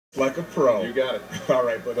Like a pro. You got it. All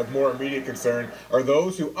right, but of more immediate concern are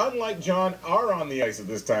those who, unlike John, are on the ice at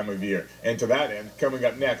this time of year. And to that end, coming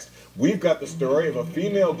up next, we've got the story of a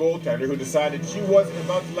female goaltender who decided she wasn't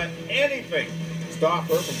about to let anything stop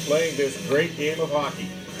her from playing this great game of hockey.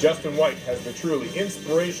 Justin White has the truly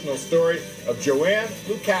inspirational story of Joanne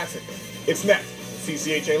Lukasik. It's next.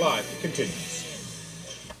 CCHA Live continues.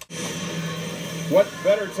 What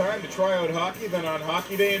better time to try out hockey than on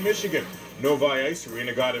Hockey Day in Michigan? Novi Ice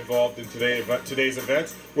Arena got involved in today's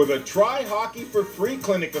events with a Try Hockey for Free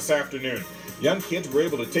clinic this afternoon. Young kids were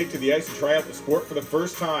able to take to the ice and try out the sport for the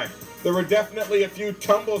first time. There were definitely a few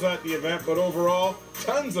tumbles at the event, but overall,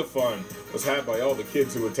 tons of fun was had by all the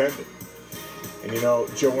kids who attended. And you know,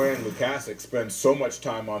 Joanne Lukasik spends so much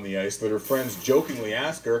time on the ice that her friends jokingly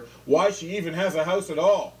ask her why she even has a house at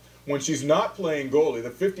all. When she's not playing goalie, the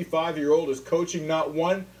 55-year-old is coaching not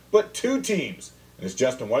one, but two teams. And as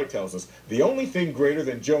Justin White tells us, the only thing greater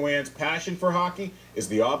than Joanne's passion for hockey is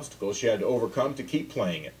the obstacles she had to overcome to keep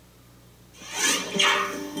playing it.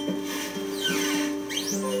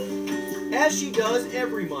 As she does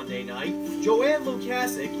every Monday night, Joanne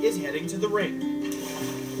Lukasik is heading to the rink.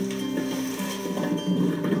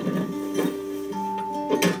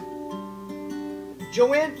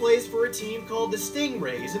 Joanne plays for a team called the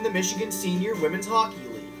Stingrays in the Michigan Senior Women's Hockey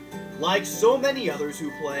League. Like so many others who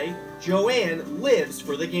play, Joanne lives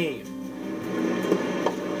for the game.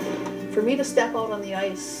 For me to step out on the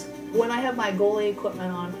ice, when I have my goalie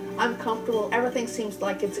equipment on, I'm comfortable. Everything seems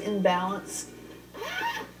like it's in balance.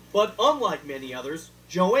 But unlike many others,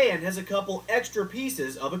 Joanne has a couple extra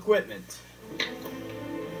pieces of equipment.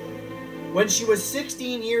 When she was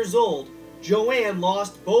 16 years old, Joanne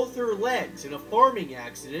lost both her legs in a farming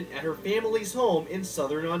accident at her family's home in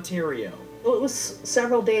southern Ontario. It was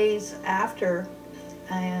several days after,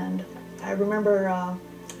 and I remember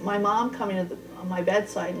my mom coming to my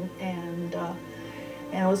bedside, and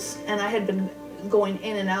I had been going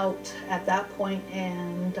in and out at that point,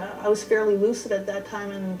 and I was fairly lucid at that time,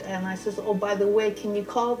 and I says, "Oh, by the way, can you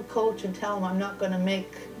call the coach and tell him I'm not going to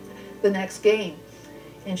make the next game?"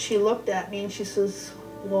 And she looked at me and she says,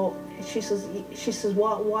 "Well," she says,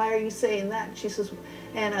 "Well, why are you saying that?" She says,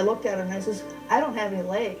 and I looked at her and I says, "I don't have any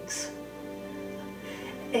legs."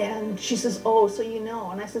 And she says, "Oh, so you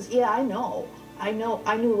know?" And I says, "Yeah, I know. I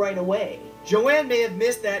knew right away." Joanne may have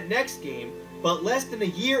missed that next game, but less than a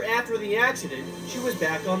year after the accident, she was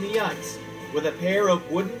back on the ice with a pair of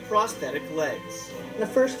wooden prosthetic legs. The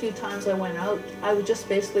first few times I went out, I was just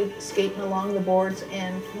basically skating along the boards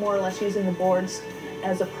and more or less using the boards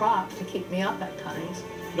as a prop to keep me up at times.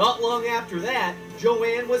 Not long after that,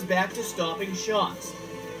 Joanne was back to stopping shots.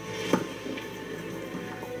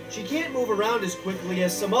 She can't move around as quickly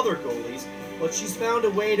as some other goalies, but she's found a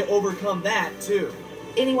way to overcome that too.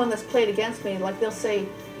 Anyone that's played against me, like they'll say,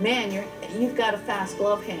 "Man, you've got a fast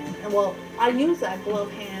glove hand." And well, I use that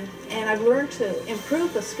glove hand, and I've learned to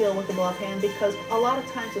improve the skill with the glove hand because a lot of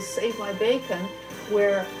times to save my bacon,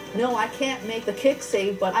 where no, I can't make the kick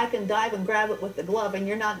save, but I can dive and grab it with the glove, and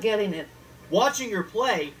you're not getting it. Watching her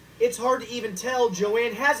play, it's hard to even tell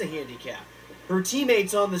Joanne has a handicap. Her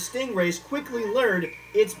teammates on the Stingrays quickly learned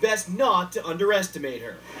it's best not to underestimate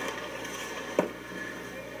her.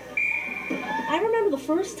 I remember the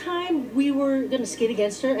first time we were going to skate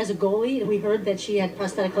against her as a goalie and we heard that she had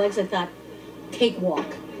prosthetic legs, I thought, cakewalk.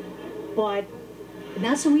 But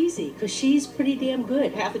not so easy, because she's pretty damn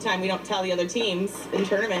good. Half the time we don't tell the other teams in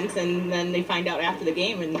tournaments, and then they find out after the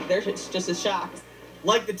game and they're just as shocked.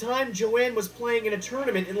 Like the time Joanne was playing in a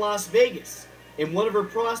tournament in Las Vegas, and one of her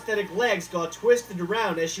prosthetic legs got twisted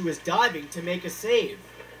around as she was diving to make a save.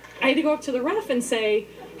 I had to go up to the ref and say,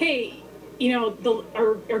 "Hey, you know,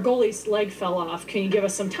 our goalie's leg fell off. Can you give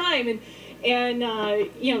us some time?" And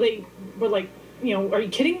you know, they were like, "You know, are you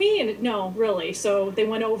kidding me?" And no, really. So they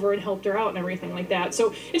went over and helped her out and everything like that.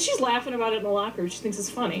 So, and she's laughing about it in the locker room. She thinks it's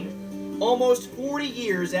funny. Almost 40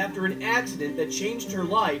 years after an accident that changed her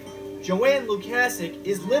life, Joanne Lukasik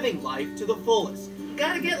is living life to the fullest.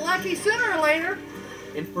 Gotta get lucky sooner or later.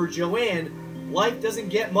 And for Joanne, life doesn't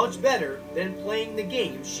get much better than playing the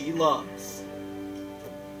game she loves.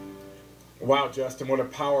 Wow, Justin, what a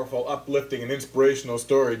powerful, uplifting, and inspirational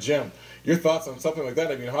story. Jim, your thoughts on something like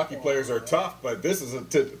that? I mean, hockey players are tough, but this is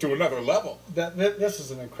to another level. This is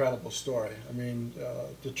an incredible story. I mean,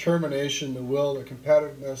 determination, the will, the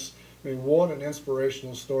competitiveness. I mean, what an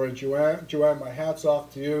inspirational story. Joanne, my hat's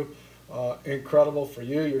off to you. Incredible for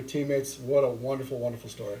you, your teammates. What a wonderful, wonderful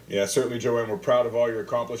story. Yeah, certainly, Joanne. We're proud of all your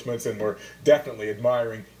accomplishments, and we're definitely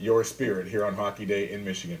admiring your spirit here on Hockey Day in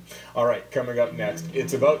Michigan. All right, coming up next,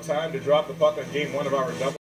 it's about time to drop the puck on Game 1 of our double.